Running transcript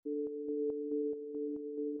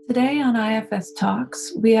Today on IFS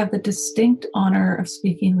Talks, we have the distinct honor of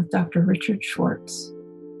speaking with Dr. Richard Schwartz.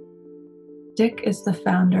 Dick is the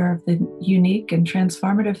founder of the unique and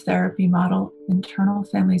transformative therapy model, Internal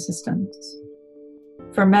Family Systems.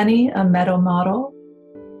 For many, a meta model,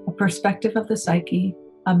 a perspective of the psyche,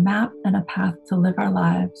 a map and a path to live our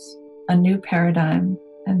lives, a new paradigm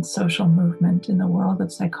and social movement in the world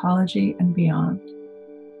of psychology and beyond.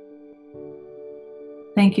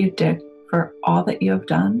 Thank you, Dick, for all that you have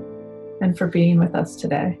done and for being with us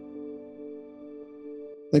today.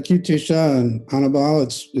 Thank you, Tisha and Annabelle.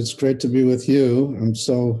 It's great to be with you. I'm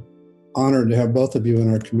so honored to have both of you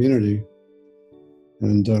in our community,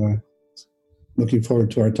 and looking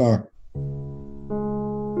forward to our talk.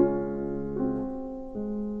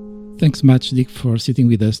 Thanks much, Dick, for sitting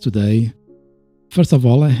with us today. First of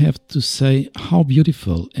all, I have to say how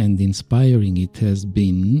beautiful and inspiring it has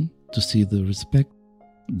been to see the respect,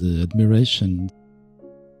 the admiration,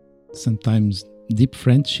 sometimes deep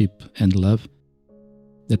friendship and love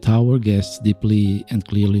that our guests deeply and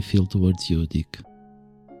clearly feel towards you, Dick.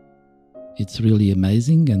 It's really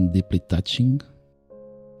amazing and deeply touching.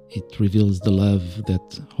 It reveals the love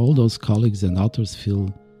that all those colleagues and authors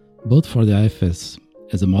feel, both for the IFS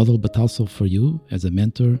as a model, but also for you as a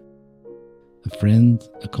mentor, a friend,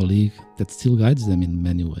 a colleague that still guides them in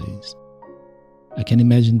many ways. I can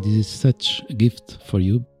imagine this is such a gift for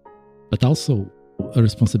you, but also a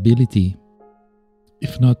responsibility,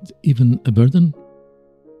 if not even a burden.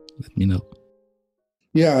 Let me know.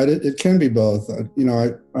 Yeah, it can be both. I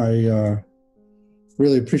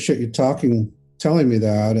really appreciate you telling me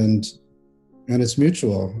that, and it's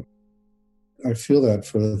mutual. I feel that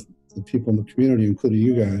for the people in the community, including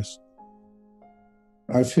you guys.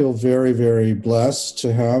 I feel very, very blessed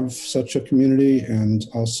to have such a community, and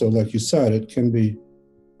also, like you said, it can be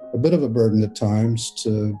a bit of a burden at times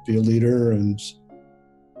to be a leader, and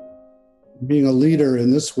being a leader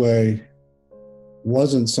in this way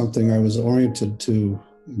wasn't something I was oriented to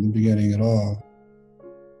in the beginning at all.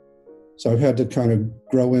 So I've had to kind of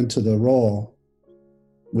grow into the role,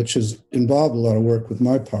 which has involved a lot of work with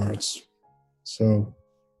my parts. So,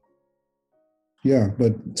 yeah,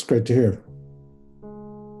 but it's great to hear.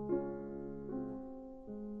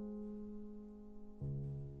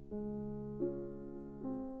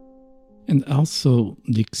 And also,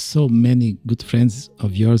 Dick, so many good friends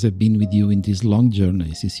of yours have been with you in this long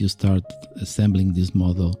journey since you started assembling this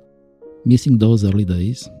model. Missing those early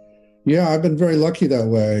days? Yeah, I've been very lucky that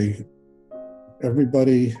way.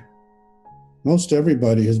 Most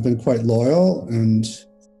everybody has been quite loyal, and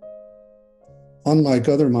unlike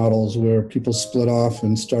other models where people split off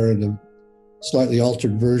and started a slightly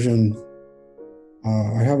altered version,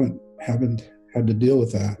 I haven't had to deal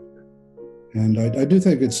with that. And I do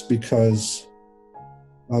think it's because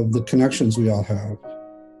of the connections we all have.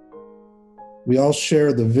 We all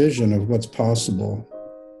share the vision of what's possible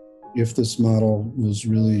if this model was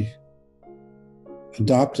really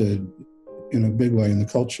adopted in a big way in the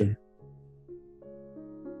culture.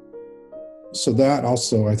 So that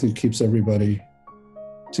also, I think, keeps everybody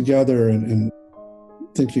together and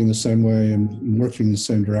thinking the same way and working in the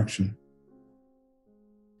same direction.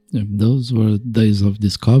 Yeah, those were days of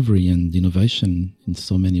discovery and innovation in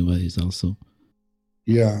so many ways also.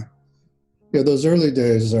 Yeah, those early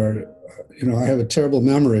days are, I have a terrible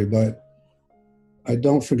memory, but I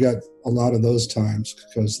don't forget a lot of those times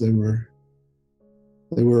because they were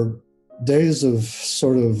days of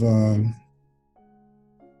sort of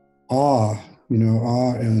awe,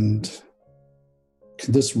 and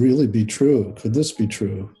could this really be true? Could this be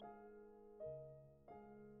true?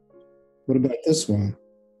 What about this one?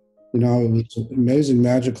 It was an amazing,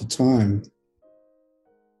 magical time.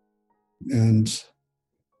 And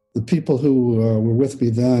the people who were with me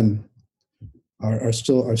then I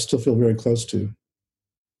still feel very close to.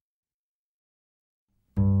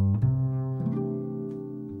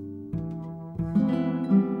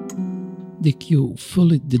 Dick, you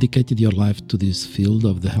fully dedicated your life to this field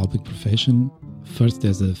of the helping profession, first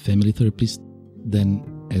as a family therapist, then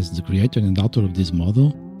as the creator and author of this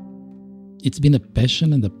model. It's been a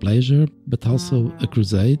passion and a pleasure, but also a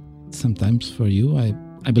crusade, sometimes for you, I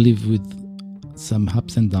believe, with some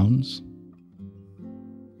ups and downs.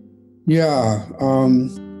 Yeah,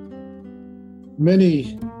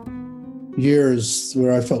 many years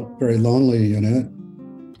where I felt very lonely in it.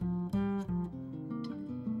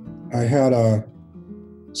 I had a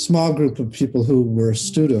small group of people who were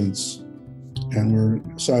students and were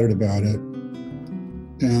excited about it.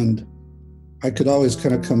 And I could always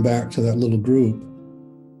kind of come back to that little group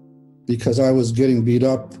because I was getting beat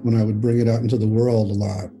up when I would bring it out into the world a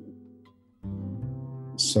lot.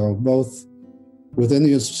 So both within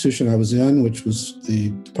the institution I was in, which was the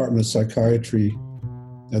Department of Psychiatry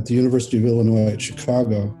at the University of Illinois at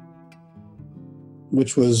Chicago,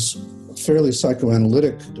 which was a fairly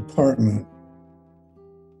psychoanalytic department,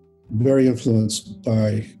 very influenced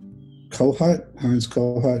by Heinz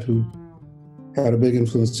Kohut, who had a big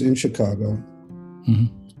influence in Chicago. Mm-hmm.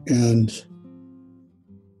 And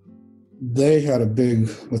they had a big,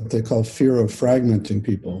 what they call fear of fragmenting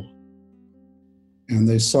people. And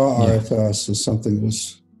they saw RFS as something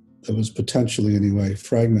that was potentially, anyway,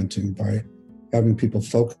 fragmenting by having people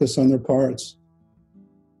focus on their parts.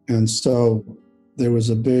 And so there was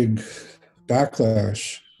a big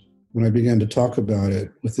backlash when I began to talk about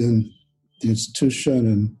it within the institution,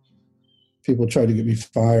 and people tried to get me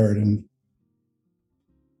fired. And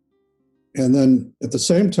then at the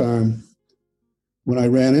same time, when I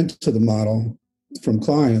ran into the model from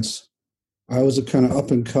clients, I was a kind of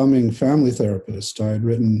up-and-coming family therapist. I had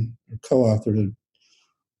written or co-authored a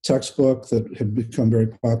textbook that had become very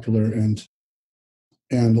popular, and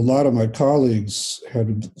a lot of my colleagues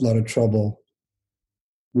had a lot of trouble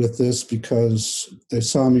with this because they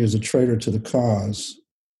saw me as a traitor to the cause.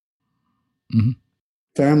 Mm-hmm.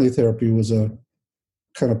 Family therapy was a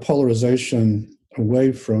kind of polarization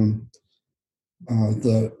away from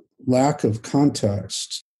the lack of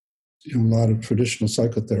context in a lot of traditional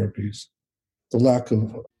psychotherapies, the lack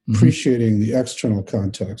of appreciating the external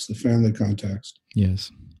context, the family context. Yes.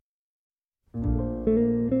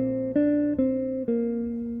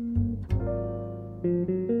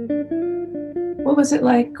 What was it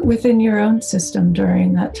like within your own system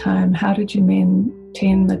during that time? How did you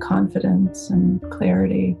maintain the confidence and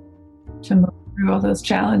clarity to move through all those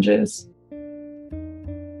challenges?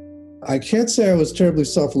 I can't say I was terribly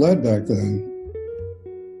self-led back then.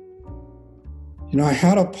 You know, I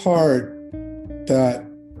had a part that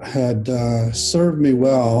had served me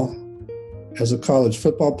well as a college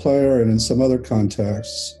football player and in some other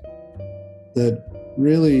contexts that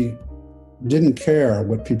really didn't care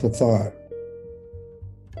what people thought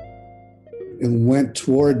and went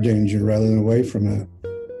toward danger rather than away from it.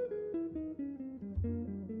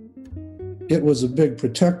 It was a big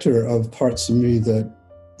protector of parts of me that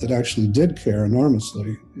actually did care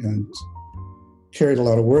enormously and carried a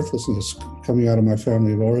lot of worthlessness coming out of my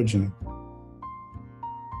family of origin.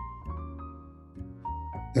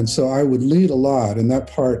 And so I would lead a lot, and that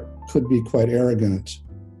part could be quite arrogant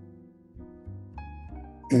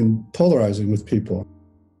and polarizing with people.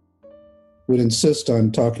 Would insist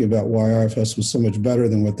on talking about why RFS was so much better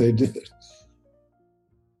than what they did.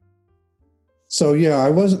 So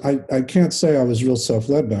yeah, I can't say I was real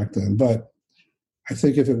self-led back then, but I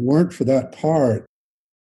think if it weren't for that part,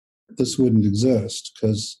 this wouldn't exist,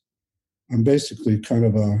 because I'm basically kind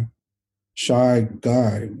of a shy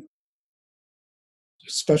guy,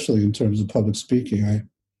 especially in terms of public speaking. I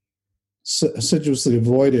assiduously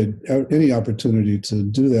avoided any opportunity to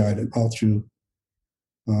do that all through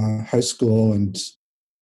high school and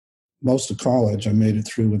most of college. I made it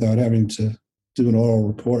through without having to do an oral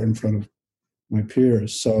report in front of my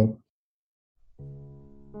peers. So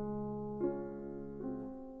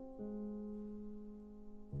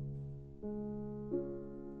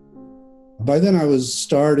by then I was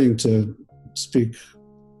starting to speak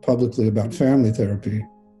publicly about family therapy.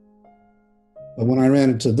 But when I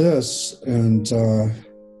ran into this and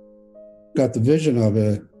got the vision of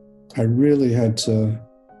it, I really had to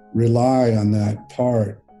rely on that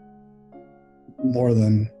part more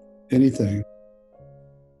than anything.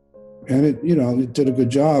 And it did a good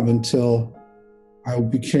job until I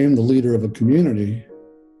became the leader of a community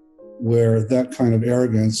where that kind of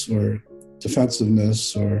arrogance or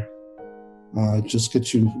defensiveness or just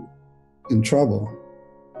gets you in trouble.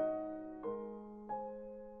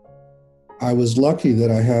 I was lucky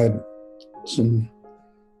that I had some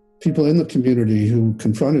people in the community who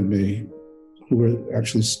confronted me, who were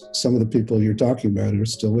actually some of the people you're talking about who are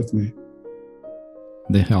still with me.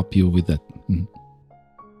 They help you with that. Mm.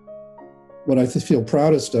 What I feel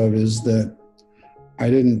proudest of is that I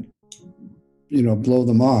didn't, blow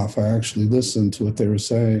them off. I actually listened to what they were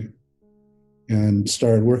saying and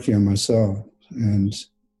started working on myself. And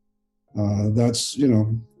that's,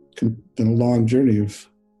 been a long journey of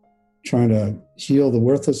trying to heal the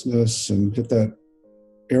worthlessness and get that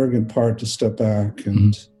arrogant part to step back.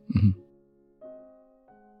 And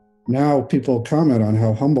now people comment on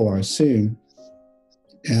how humble I seem.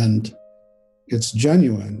 And it's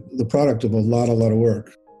genuine, the product of a lot of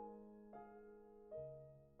work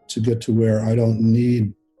to get to where I don't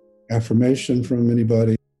need affirmation from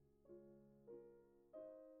anybody.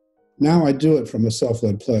 Now I do it from a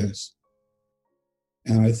self-led place.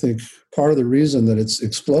 And I think part of the reason that it's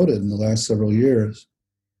exploded in the last several years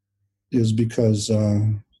is because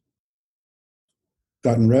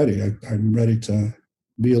gotten ready. I'm ready to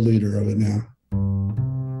be a leader of it now.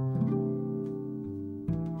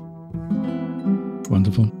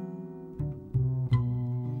 Wonderful.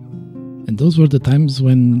 And those were the times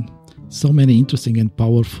when so many interesting and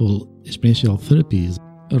powerful experiential therapies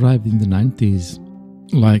arrived in the 90s,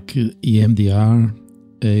 like EMDR,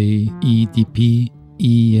 AEDP,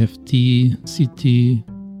 EFT, CT,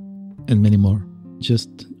 and many more,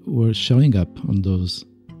 just were showing up on those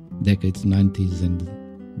decades, 90s and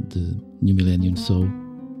the new millennium. So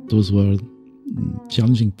those were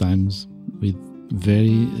challenging times with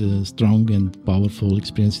very strong and powerful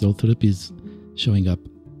experiential therapies showing up.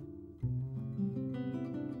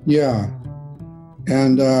 Yeah.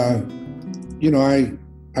 And,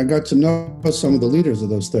 I got to know some of the leaders of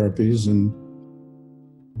those therapies, and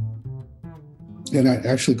I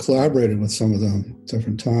actually collaborated with some of them at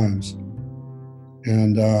different times,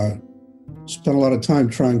 and spent a lot of time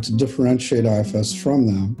trying to differentiate IFS from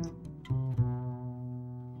them.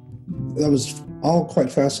 That was all quite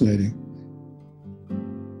fascinating.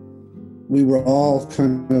 We were all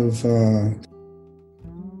kind of trying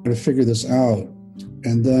to figure this out,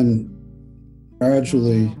 and then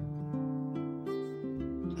gradually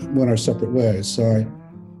went our separate ways. So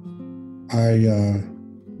I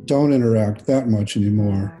don't interact that much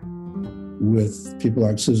anymore with people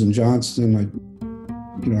like Susan Johnston. I've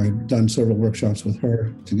done several workshops with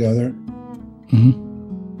her together. Mm-hmm.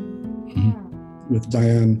 Mm-hmm. With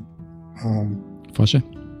Diana Fosha.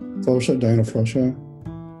 Fosha.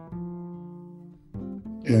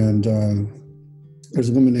 And there's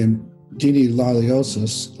a woman named Dini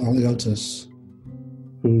Laliotis,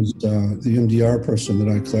 who's the MDR person that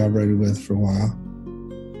I collaborated with for a while.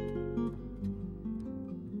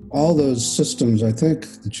 All those systems, I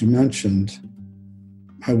think, that you mentioned,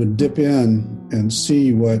 I would dip in and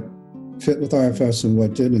see what fit with IFS and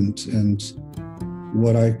what didn't, and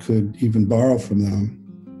what I could even borrow from them.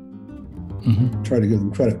 Mm-hmm. Try to give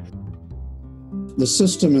them credit. The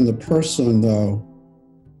system and the person, though,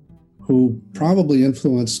 who probably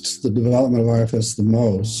influenced the development of IFS the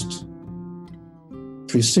most,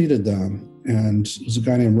 preceded them, and it was a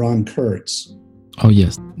guy named Ron Kurtz. Oh,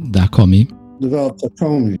 yes, Hakomi. Developed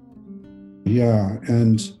Hakomi. Yeah,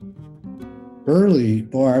 and early,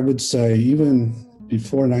 I would say even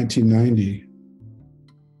before 1990,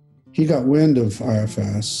 he got wind of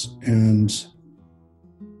IFS and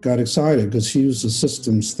got excited because he was a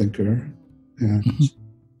systems thinker. And, mm-hmm.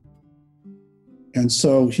 and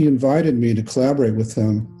so he invited me to collaborate with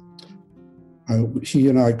him. He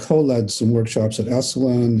and I co-led some workshops at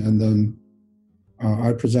Esalen, and then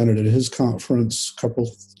I presented at his conference couple,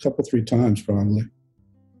 3 times probably.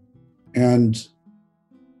 And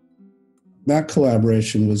that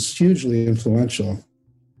collaboration was hugely influential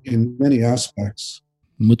in many aspects.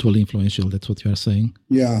 Mutually influential, that's what you are saying?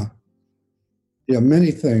 Yeah. Yeah,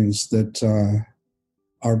 many things that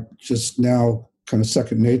are just now kind of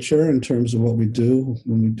second nature in terms of what we do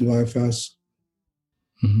when we do IFS.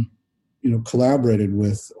 Mm-hmm. Collaborated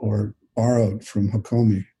with or borrowed from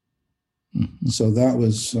Hakomi. Mm-hmm. So that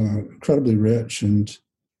was incredibly rich, and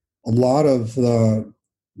a lot of the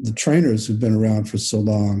trainers who've been around for so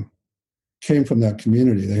long came from that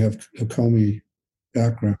community. They have Hakomi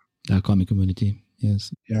background. The Hakomi community,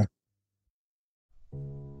 yes. Yeah.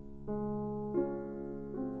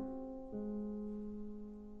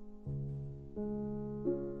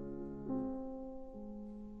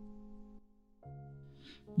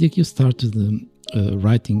 Dick, you started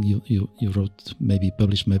writing, you wrote,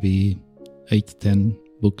 published 8-10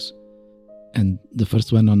 books. And the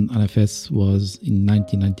first one on IFS was in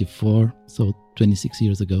 1994, so 26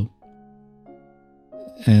 years ago.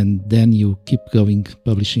 And then you keep going,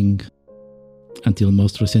 publishing until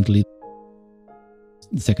most recently,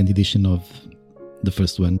 the second edition of the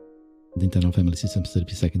first one, the Internal Family Systems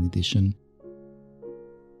Therapy second edition.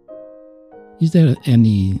 Is there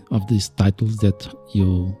any of these titles that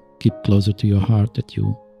you keep closer to your heart, that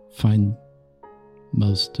you find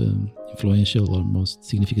most influential or most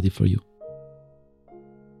significant for you?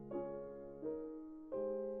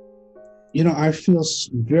 I feel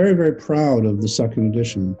very, very proud of the second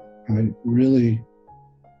edition.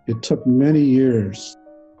 It took many years.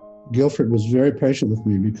 Guilford was very patient with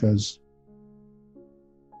me because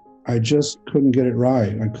I just couldn't get it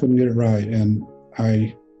right. And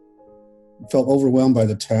I felt overwhelmed by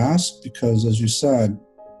the task because, as you said,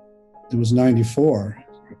 it was 94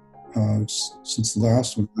 since the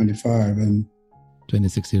last one, 95. And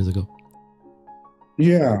 26 years ago.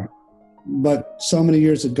 Yeah. but so many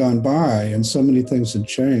years had gone by and so many things had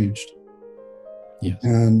changed. Yes.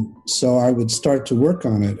 And so I would start to work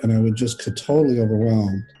on it and I would just get totally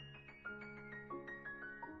overwhelmed.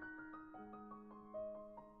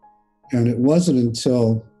 And it wasn't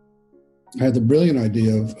until I had the brilliant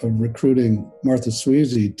idea of recruiting Martha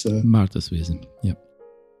Sweezy to Yep.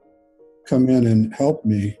 come in and help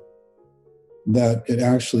me that it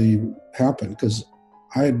actually happened, because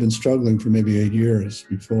I had been struggling for maybe 8 years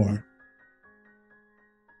before.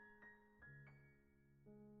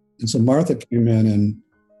 And so Martha came in and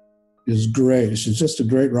is great. She's just a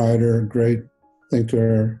great writer, great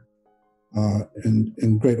thinker,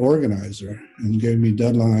 and great organizer, and gave me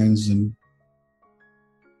deadlines and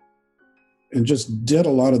just did a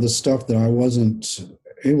lot of the stuff that I wasn't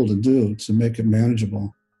able to do to make it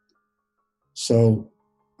manageable. So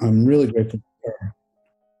I'm really grateful for her.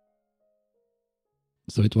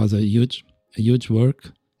 So it was a huge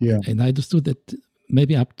work. Yeah. And I understood that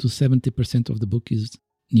maybe up to 70% of the book is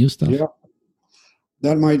new stuff. Yeah.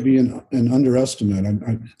 That might be an underestimate.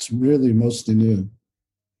 It's really mostly new.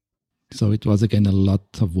 So it was, again, a lot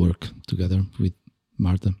of work together with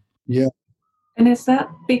Martha. Yeah. And is that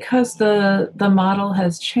because the model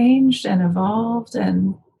has changed and evolved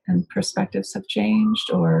and perspectives have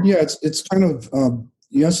changed, or? Yeah, it's kind of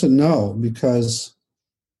yes and no, because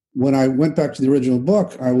when I went back to the original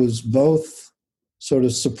book, I was both sort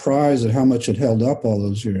of surprised at how much it held up all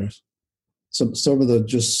those years. Some of the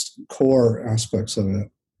just core aspects of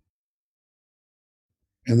it.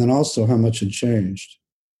 And then also how much had changed.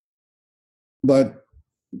 But,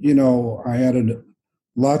 I added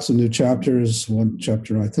lots of new chapters. One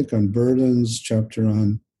chapter, I think, on burdens, chapter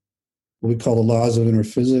on what we call the laws of inner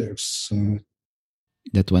physics.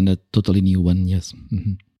 That one, a totally new one, yes.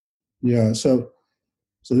 Mm-hmm. Yeah, so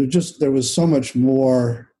there was so much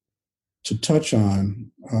more to touch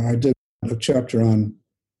on. I did a chapter on,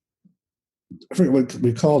 I forget what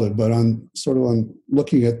we called it, but on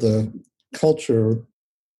looking at the culture,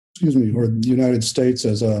 or the United States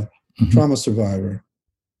as a trauma survivor,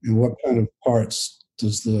 and what kind of parts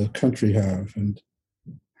does the country have, and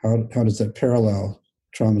how does that parallel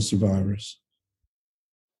trauma survivors?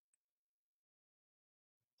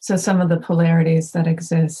 So some of the polarities that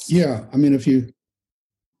exist. Yeah, I mean, if you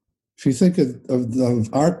think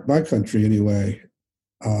of my country anyway,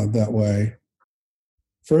 that way,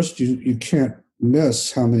 first you can't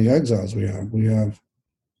miss how many exiles we have. We have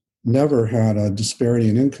never had a disparity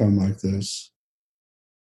in income like this.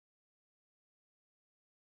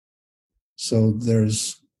 So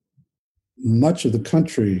there's much of the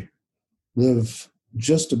country live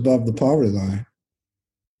just above the poverty line.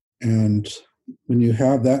 And when you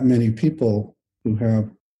have that many people who have,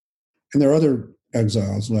 and there are other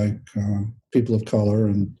exiles like people of color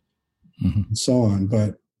and so on,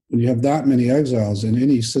 but when you have that many exiles in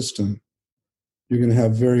any system, you're going to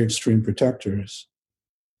have very extreme protectors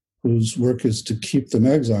whose work is to keep them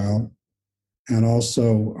exiled and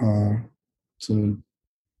also to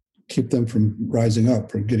keep them from rising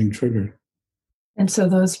up or getting triggered. And so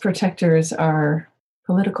those protectors are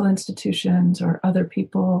political institutions or other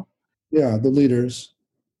people? Yeah, the leaders.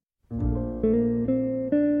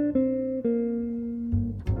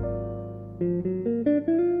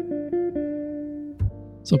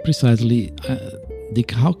 So precisely,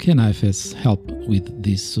 Dick, how can IFS help with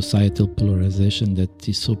this societal polarization that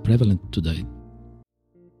is so prevalent today?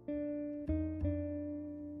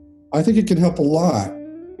 I think it can help a lot.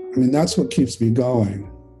 I mean, that's what keeps me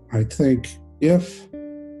going. I think if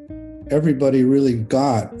everybody really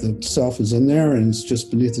got that self is in there and it's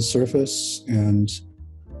just beneath the surface, and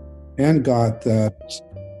got that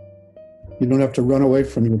you don't have to run away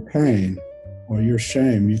from your pain or your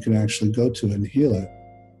shame, you can actually go to it and heal it.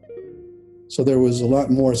 So there was a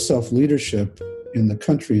lot more self-leadership in the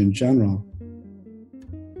country in general.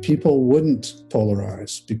 People wouldn't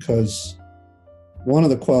polarize because one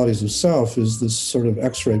of the qualities of self is this sort of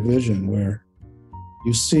X-ray vision where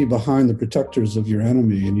you see behind the protectors of your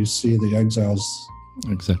enemy and you see the exiles.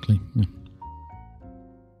 Exactly. Yeah.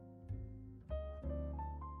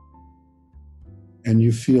 And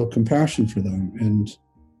you feel compassion for them, and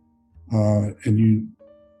you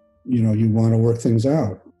want to work things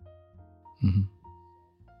out. Mm-hmm.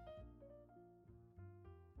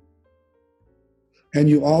 And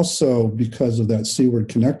you also, because of that seaward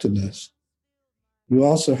connectedness, you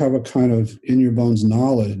also have a kind of in your bones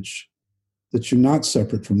knowledge that you're not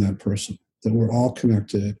separate from that person, that we're all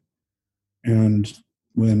connected. And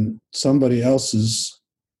when somebody else is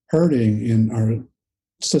hurting in our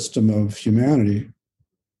system of humanity,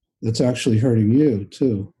 that's actually hurting you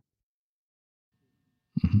too.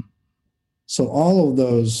 Mm-hmm. So all of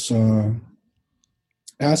those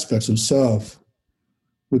aspects of self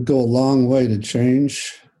would go a long way to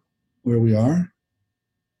change where we are.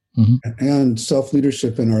 Mm-hmm. And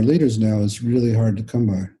self-leadership in our leaders now is really hard to come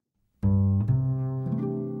by.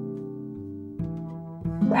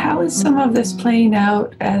 How is some of this playing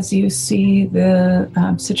out as you see the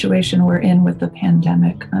situation we're in with the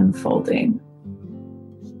pandemic unfolding?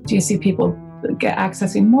 Do you see people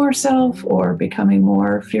accessing more self or becoming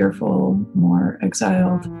more fearful, more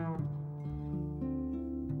exiled?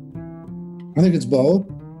 I think it's both.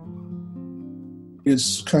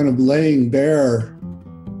 It's kind of laying bare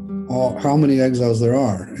how many exiles there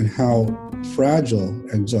are and how fragile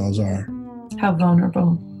exiles are. How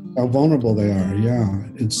vulnerable. How vulnerable they are, yeah.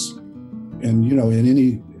 And you know,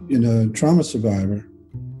 in a trauma survivor,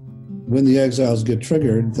 when the exiles get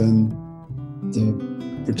triggered, then the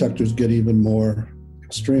protectors get even more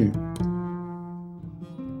extreme.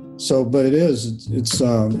 So, but it's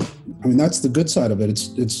I mean, that's the good side of it.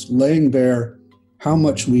 It's laying bare how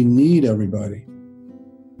much we need everybody.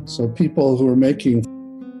 So people who are making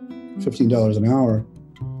 $15 an hour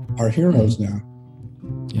are heroes now.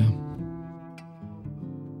 Yeah.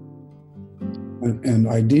 And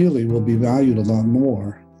ideally will be valued a lot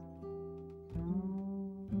more.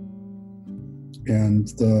 And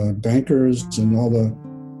the bankers and all the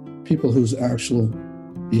people whose actual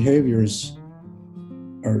behaviors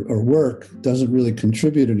or work doesn't really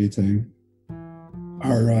contribute anything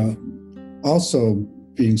are also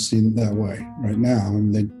being seen that way right now. I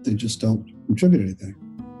mean, they just don't contribute anything.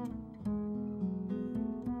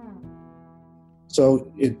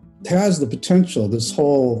 So it has the potential, this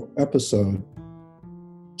whole episode,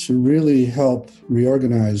 to really help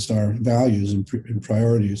reorganize our values and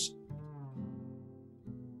priorities,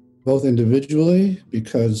 both individually,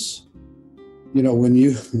 because, you know,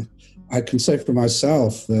 I can say for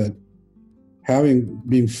myself that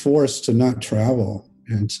being forced to not travel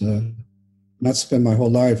and to not spend my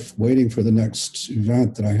whole life waiting for the next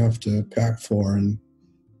event that I have to pack for and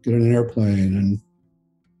get on an airplane and,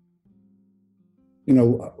 you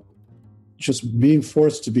know, just being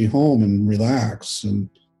forced to be home and relax. And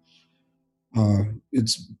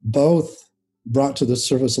it's both brought to the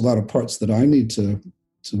surface a lot of parts that I need to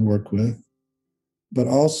work with, but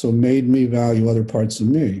also made me value other parts of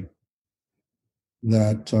me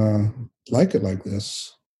that like it like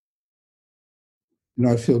this. You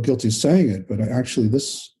know, I feel guilty saying it, but actually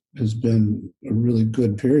this has been a really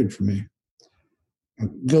good period for me.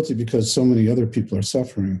 I'm guilty because so many other people are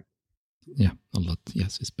suffering. Yeah, a lot.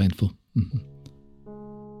 Yes, it's painful. Mm-hmm.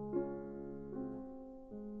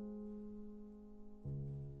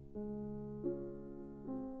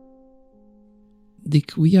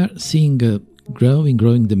 Dick, we are seeing a growing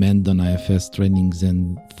demand on IFS trainings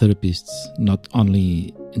and therapists, not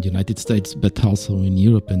only in the United States, but also in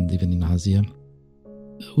Europe and even in Asia.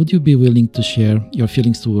 Would you be willing to share your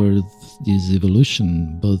feelings towards this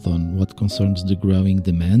evolution, both on what concerns the growing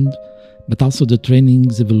demand, but also the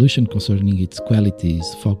training's evolution concerning its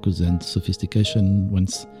qualities, focus, and sophistication?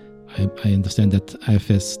 Once I understand that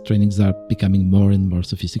IFS trainings are becoming more and more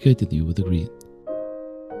sophisticated, you would agree?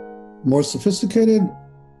 More sophisticated?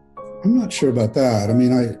 I'm not sure about that. I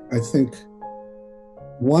mean, I think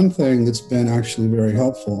one thing that's been actually very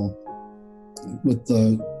helpful with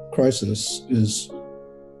the crisis is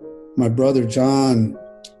my brother John,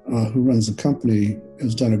 who runs the company,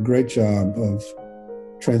 has done a great job of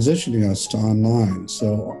transitioning us to online.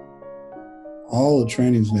 So all the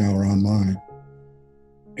trainings now are online.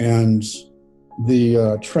 And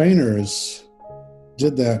the trainers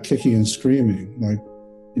did that kicking and screaming. Like,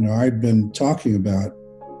 you know, I'd been talking about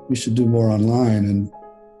we should do more online, and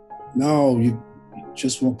no,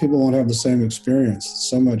 people won't have the same experience. It's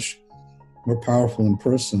so much more powerful in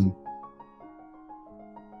person.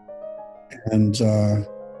 And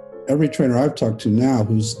every trainer I've talked to now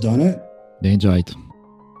who's done it, they enjoy it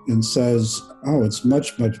and says, oh, it's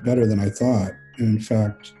much, much better than I thought. And in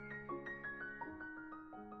fact,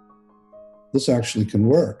 this actually can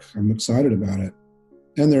work. I'm excited about it.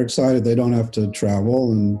 And they're excited they don't have to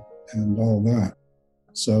travel and all that.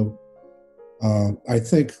 So I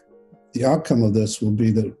think the outcome of this will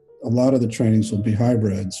be that a lot of the trainings will be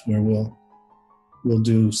hybrids, where we'll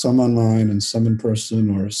do some online and some in person,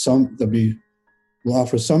 or we'll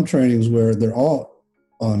offer some trainings where they're all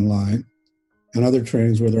online and other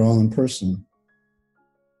trainings where they're all in person.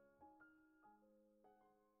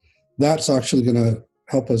 That's actually going to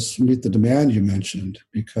help us meet the demand you mentioned,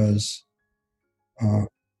 because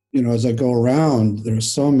you know, as I go around, there are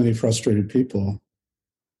so many frustrated people.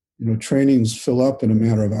 You know, trainings fill up in a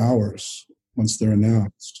matter of hours once they're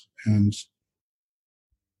announced. And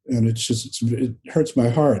and it hurts my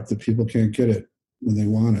heart that people can't get it when they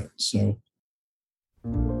want it. So.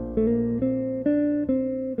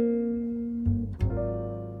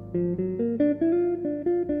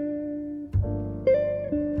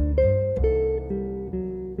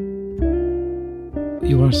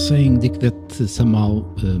 You are saying, Dick, that somehow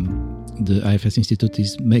the IFS Institute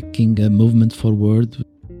is making a movement forward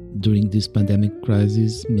during this pandemic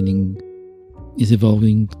crisis, meaning is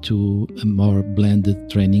evolving to a more blended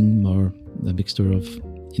training, more a mixture of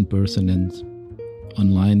in-person and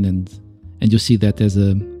online, and you see that as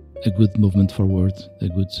a good movement forward, a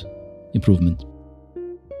good improvement.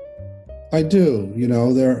 I do. You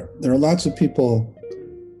know, there are lots of people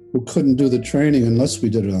who couldn't do the training unless we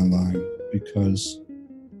did it online because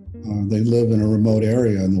they live in a remote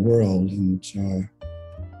area in the world, and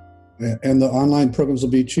the online programs will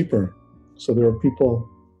be cheaper. So there are people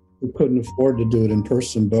who couldn't afford to do it in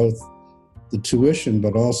person, both the tuition,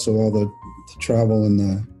 but also all the travel and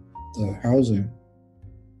the housing.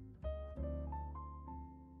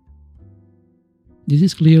 This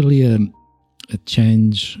is clearly a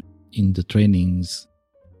change in the trainings,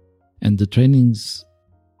 and the trainings,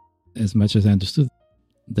 as much as I understood,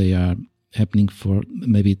 they are happening for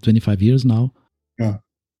maybe 25 years now. Yeah.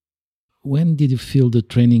 When did you feel the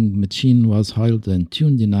training machine was oiled and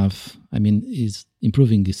tuned enough? I mean, is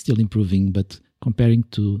still improving, but comparing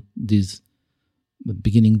to these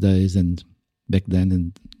beginning days and back then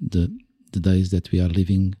and the days that we are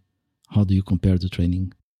living, how do you compare the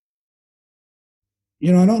training?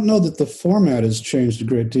 You know, I don't know that the format has changed a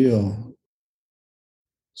great deal.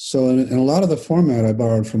 So in a lot of the format I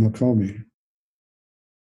borrowed from Hakomi.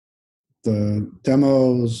 The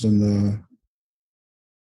demos and the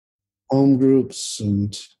home groups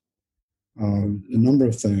and a number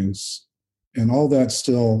of things. And all that's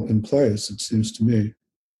still in place, it seems to me.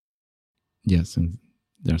 Yes, and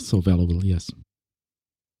they're so valuable, yes.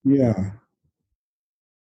 Yeah.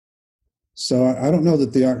 So I don't know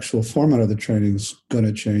that the actual format of the training is going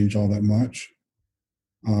to change all that much.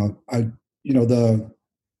 The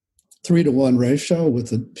 3-to-1 ratio with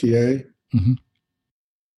the PA,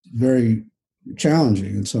 very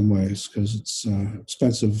challenging in some ways because it's an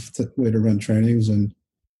expensive way to run trainings, and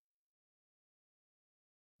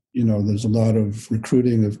there's a lot of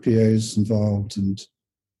recruiting of PAs involved and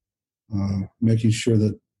making sure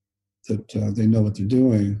that they know what they're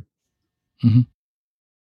doing. Mm-hmm.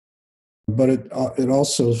 But it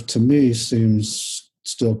also, to me, seems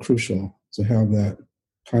still crucial to have that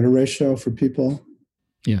kind of ratio for people.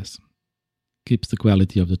 Yes, keeps the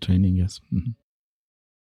quality of the training. Yes. Mm-hmm.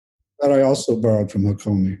 That I also borrowed from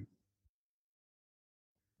Hakomi.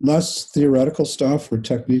 Less theoretical stuff or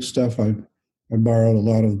technique stuff. I borrowed a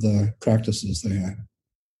lot of the practices they had.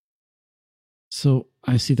 So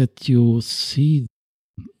I see that you see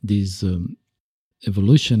this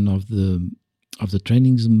evolution of the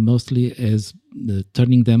trainings mostly as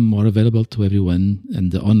turning them more available to everyone,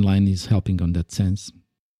 and the online is helping on that sense.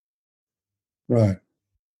 Right.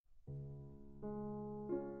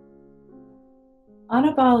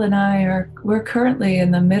 Anibal and we're currently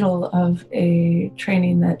in the middle of a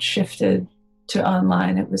training that shifted to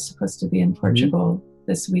online. It was supposed to be in Portugal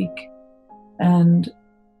this week, and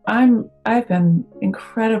I've been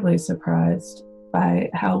incredibly surprised by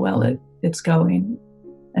how well it's going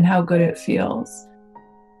and how good it feels.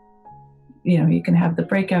 You can have the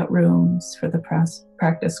breakout rooms for the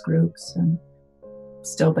practice groups, and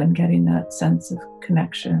still been getting that sense of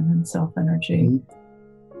connection and self-energy. Mm-hmm.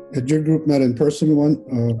 Had your group met in person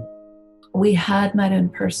We had met in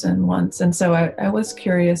person once, and so I was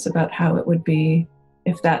curious about how it would be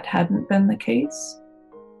if that hadn't been the case.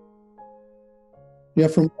 Yeah,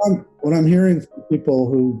 from what I'm hearing from people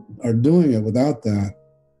who are doing it without that,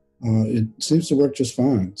 it seems to work just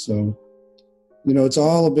fine. So, it's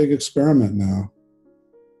all a big experiment now.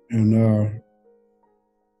 And,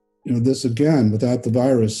 this again, without the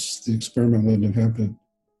virus, the experiment wouldn't have happened.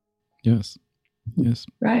 Yes. Yes.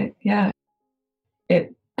 Right. Yeah.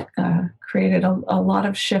 It created a lot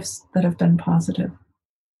of shifts that have been positive.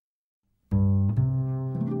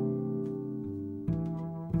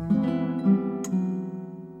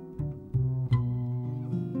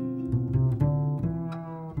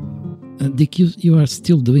 Dick, you are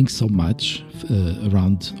still doing so much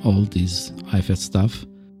around all this IFS stuff.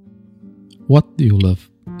 What do you love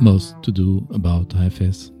most to do about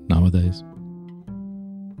IFS nowadays?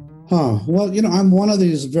 Well, I'm one of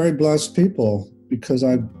these very blessed people because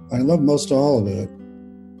I love most all of it.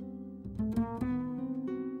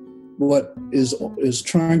 What is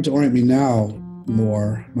trying to orient me now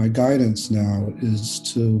more, my guidance now, is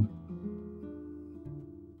to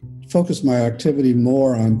focus my activity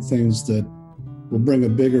more on things that will bring a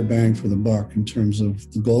bigger bang for the buck in terms of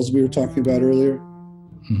the goals we were talking about earlier,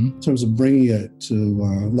 in terms of bringing it to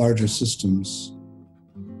larger systems.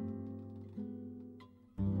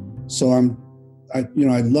 So I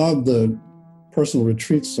love the personal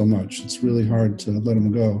retreats so much. It's really hard to let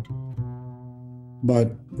them go.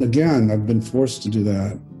 But again, I've been forced to do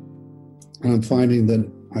that. And I'm finding that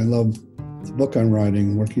I love the book I'm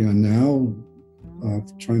writing, working on now,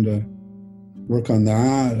 trying to work on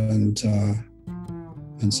that, and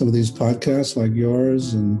some of these podcasts like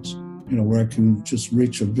yours, and where I can just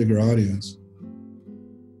reach a bigger audience.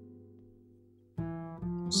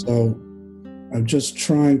 So I'm just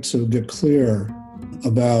trying to get clear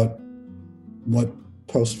about what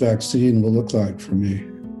post-vaccine will look like for me.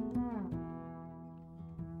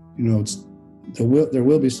 There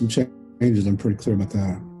will be some changes. I'm pretty clear about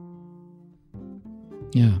that.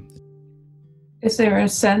 Yeah. Is there a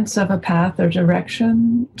sense of a path or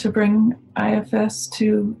direction to bring IFS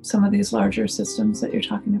to some of these larger systems that you're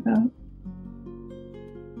talking about?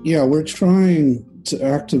 Yeah, we're trying to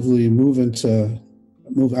actively move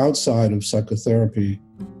outside of psychotherapy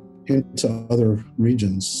into other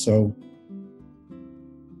regions. So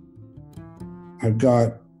I've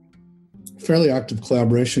got fairly active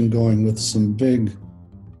collaboration going with some big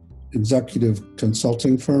executive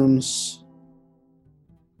consulting firms.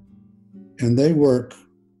 And they work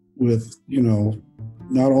with,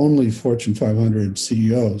 not only Fortune 500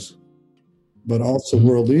 CEOs, but also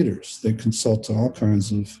world leaders. They consult to all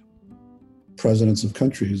kinds of presidents of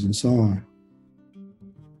countries and so on.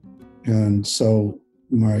 And so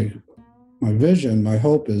my vision, my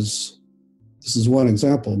hope is, this is one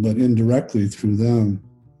example, but indirectly through them,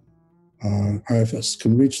 IFS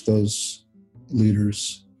can reach those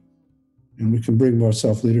leaders, and we can bring more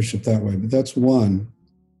self-leadership that way. But that's one.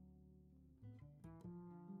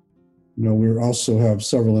 We also have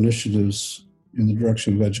several initiatives in the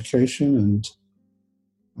direction of education, and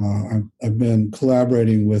I've been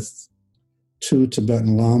collaborating with 2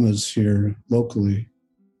 Tibetan lamas here locally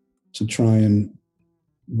to try and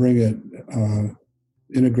bring it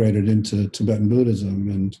integrated into Tibetan Buddhism.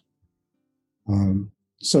 And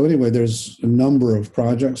so anyway, there's a number of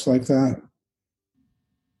projects like that.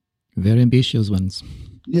 Very ambitious ones.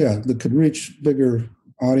 Yeah, that could reach bigger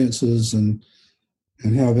audiences and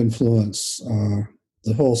have influence.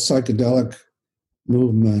 The whole psychedelic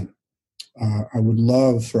movement, I would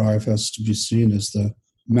love for IFS to be seen as the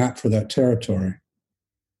map for that territory.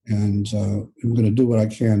 And I'm going to do what I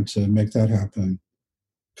can to make that happen,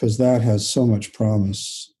 because that has so much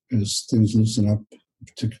promise as things loosen up in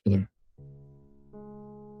particular.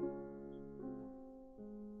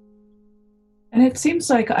 And it seems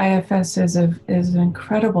like IFS is an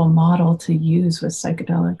incredible model to use with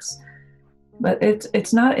psychedelics. But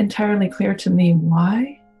it's not entirely clear to me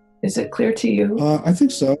why. Is it clear to you? I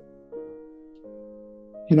think so.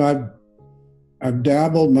 I've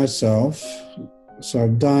dabbled myself, so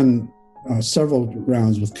I've done several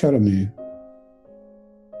rounds with ketamine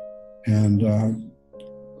and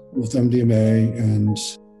with MDMA and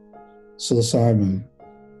psilocybin.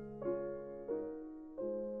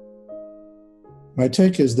 My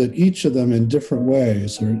take is that each of them in different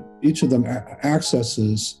ways, or each of them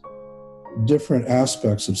accesses different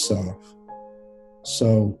aspects of self.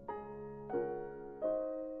 So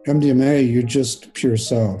MDMA, you're just pure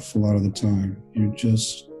self a lot of the time.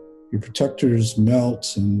 Your protectors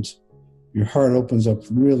melt and your heart opens up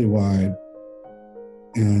really wide.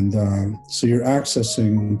 And so you're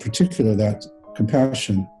accessing in particular that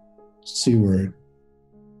compassion C word.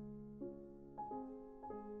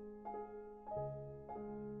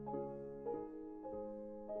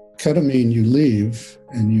 Ketamine, you leave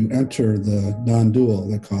and you enter the non-dual,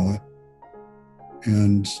 they call it.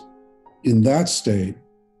 And in that state,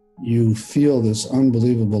 you feel this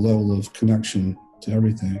unbelievable level of connection to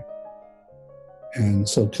everything. And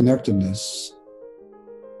so connectedness.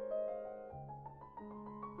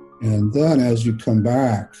 And then as you come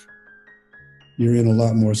back, you're in a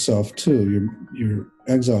lot more self too. Your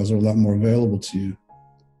exiles are a lot more available to you.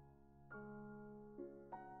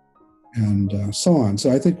 And so on.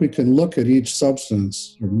 So I think we can look at each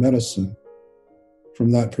substance or medicine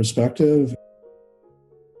from that perspective.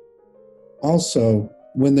 Also,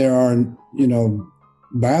 when there are,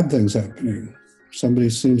 bad things happening, somebody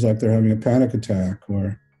seems like they're having a panic attack,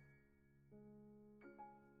 or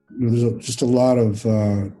there's just a lot of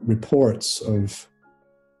reports of,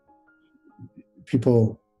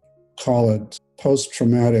 people call it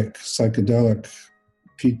post-traumatic psychedelic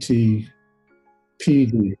PD.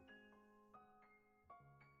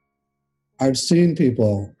 I've seen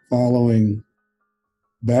people following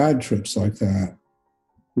bad trips like that,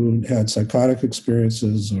 who had psychotic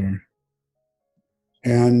experiences,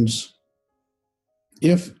 and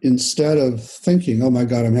if instead of thinking, oh my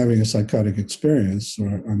God, I'm having a psychotic experience or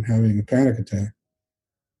I'm having a panic attack,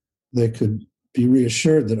 they could be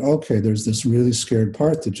reassured that, okay, there's this really scared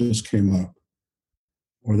part that just came up,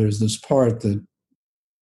 or there's this part that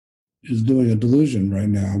is doing a delusion right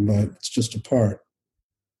now, but it's just a part.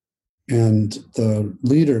 And the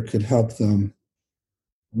leader could help them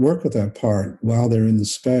work with that part while they're in the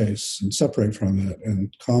space and separate from it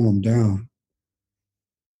and calm them down.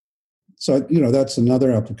 So, that's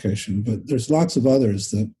another application, but there's lots of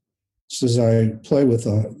others that, just as I play with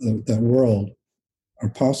that world, are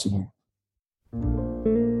possible.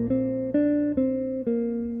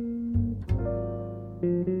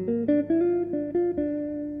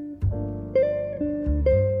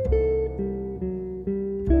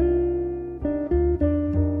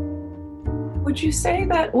 Would you say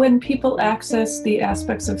that when people access the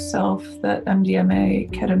aspects of self that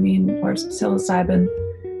MDMA, ketamine, or psilocybin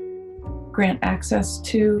grant access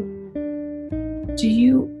to, do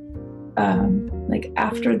you,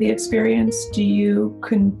 after the experience, do you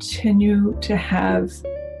continue to have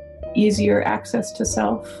easier access to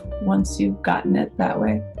self once you've gotten it that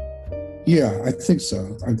way? Yeah, I think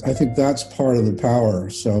so. I think that's part of the power.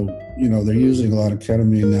 So, they're using a lot of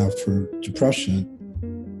ketamine now for depression,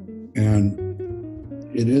 and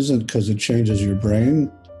it isn't because it changes your brain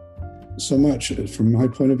so much, from my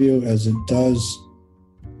point of view, as it does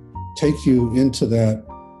take you into that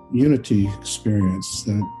unity experience,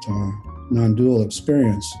 that non-dual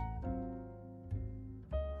experience,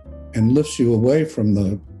 and lifts you away from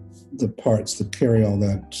the parts that carry all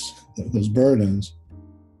those burdens.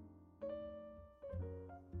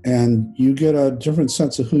 And you get a different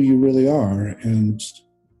sense of who you really are and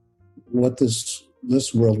what this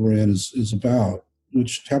world we're in is about,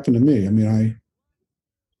 which happened to me. I mean,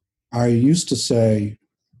 I used to say,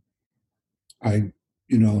 I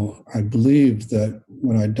believed that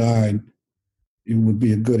when I died, it would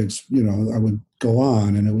be a good, I would go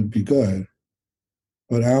on and it would be good.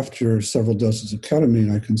 But after several doses of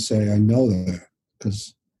ketamine, I can say I know that,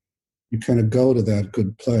 because you kind of go to that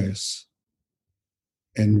good place.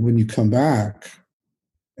 And when you come back,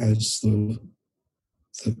 as the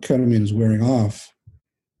ketamine is wearing off,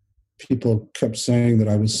 people kept saying that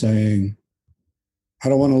I was saying, I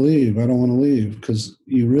don't want to leave, because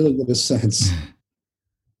you really get a sense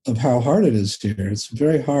of how hard it is here. It's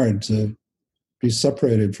very hard to be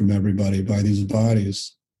separated from everybody by these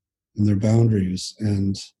bodies and their boundaries.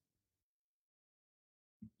 And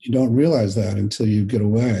you don't realize that until you get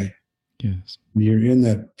away. Yes. You're in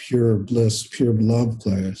that pure bliss, pure love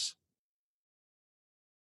place.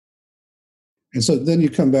 And so then you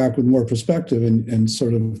come back with more perspective and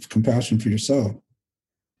sort of compassion for yourself.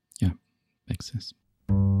 Yeah, makes sense.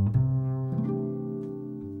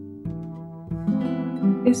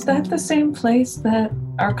 Is that the same place that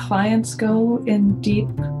our clients go in deep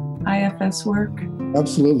IFS work?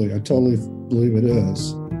 Absolutely. I totally believe it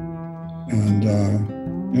is.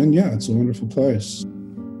 And yeah, it's a wonderful place.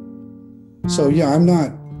 So yeah, I'm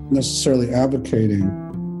not necessarily advocating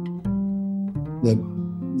that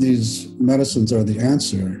these medicines are the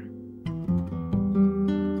answer.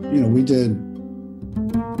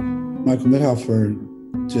 Michael Mithoefer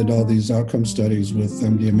did all these outcome studies with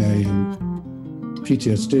MDMA and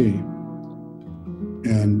PTSD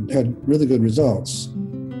and had really good results.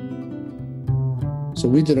 So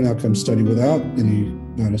we did an outcome study without any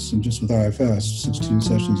medicine, just with IFS, 16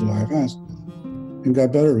 sessions of IFS, and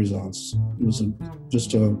got better results. It was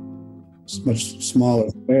just a much smaller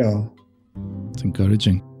scale. It's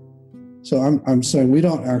encouraging. So I'm saying we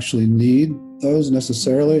don't actually need those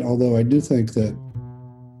necessarily, although I do think that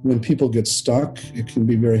when people get stuck, it can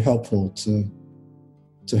be very helpful to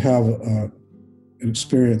have an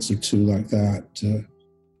experience or two like that, to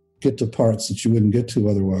get to parts that you wouldn't get to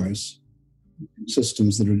otherwise,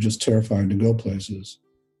 systems that are just terrifying to go places.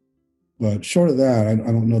 But short of that, I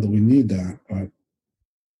don't know that we need that. But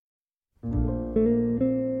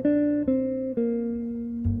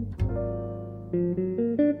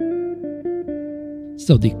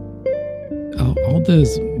so how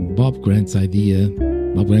does Bob Grant's idea,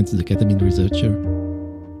 Bob Grant is the ketamine researcher,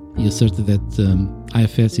 he asserted that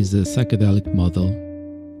IFS is a psychedelic model.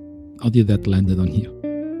 How did that landed on you?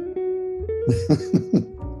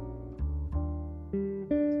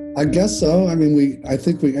 I guess so. I mean, I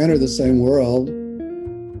think we enter the same world.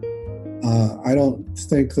 I don't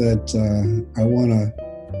think that I want to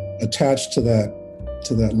attach to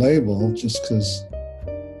that label just because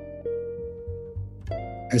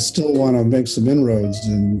I still want to make some inroads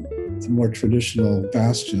in the more traditional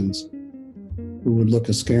bastions who would look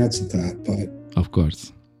askance at that. But of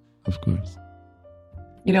course.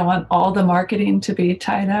 You don't want all the marketing to be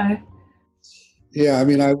tie-dye? Yeah, I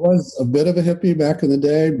mean, I was a bit of a hippie back in the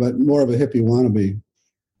day, but more of a hippie wannabe.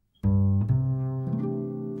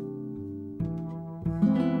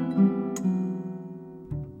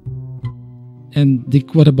 And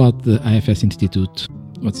Dick, what about the IFS Institute?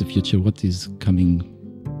 What's the future? What is coming?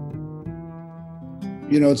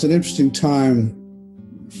 You know, it's an interesting time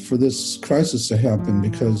for this crisis to happen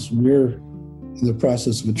because we're in the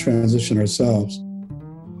process of a transition ourselves.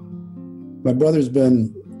 My brother's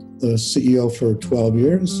been the CEO for 12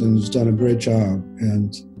 years and has done a great job.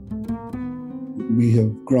 And we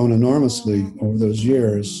have grown enormously over those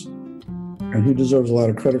years, and he deserves a lot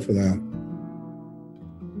of credit for that.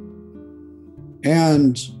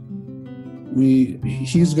 And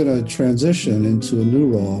he's going to transition into a new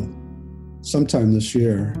role sometime this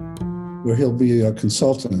year where he'll be a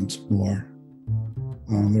consultant more.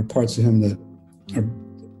 There are parts of him that are,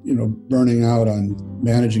 you know, burning out on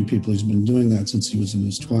managing people. He's been doing that since he was in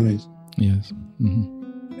his 20s. Yes.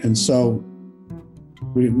 Mm-hmm. And so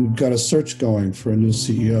we've got a search going for a new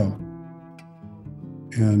CEO.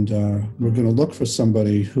 And we're going to look for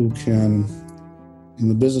somebody who can, in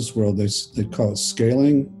the business world, they call it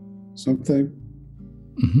scaling something,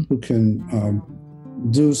 mm-hmm. who can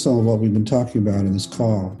do some of what we've been talking about in this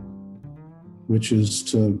call, which is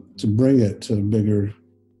to bring it to bigger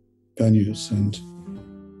venues and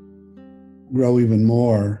grow even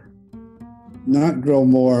more. Not grow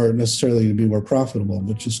more necessarily to be more profitable,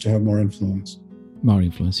 but just to have more influence. More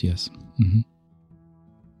influence, yes. Mm-hmm.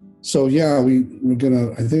 So yeah, we're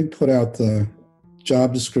gonna, I think, put out the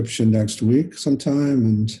job description next week sometime,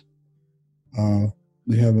 and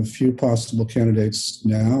we have a few possible candidates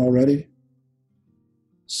now already.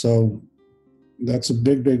 So that's a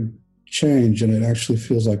big change, and it actually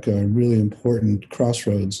feels like a really important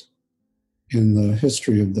crossroads in the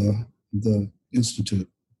history of the Institute.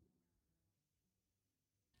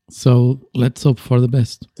 So let's hope for the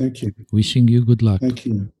best. Thank you. Wishing you good luck. Thank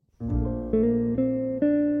you.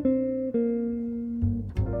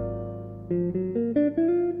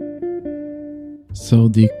 So,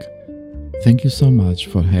 Dick, thank you so much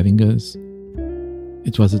for having us.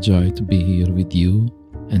 It was a joy to be here with you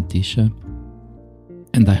and Tisha,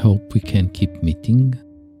 and I hope we can keep meeting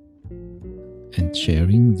and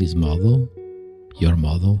sharing this model, your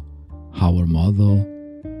model, our model,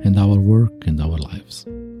 and our work and our lives.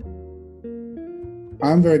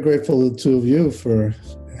 I'm very grateful to the two of you for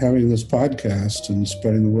having this podcast and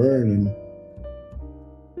spreading the word,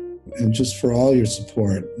 and just for all your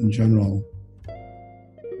support in general.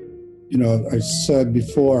 You know, I said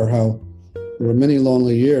before how there were many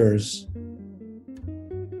lonely years,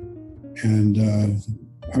 and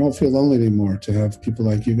I don't feel lonely anymore to have people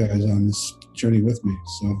like you guys on this journey with me.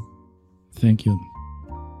 So, thank you.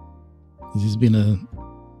 This has been a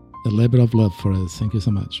labor of love for us. Thank you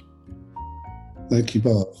so much. Thank you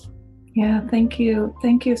both. Yeah, thank you.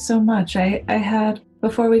 Thank you so much. I had,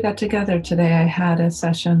 before we got together today, I had a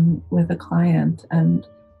session with a client, and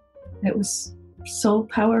it was so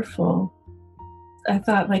powerful. I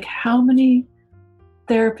thought, like, how many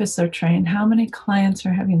therapists are trained? How many clients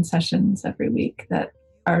are having sessions every week that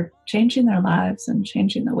are changing their lives and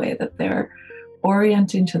changing the way that they're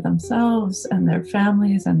orienting to themselves and their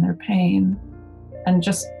families and their pain? And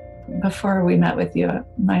just before we met with you,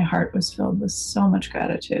 my heart was filled with so much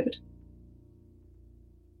gratitude.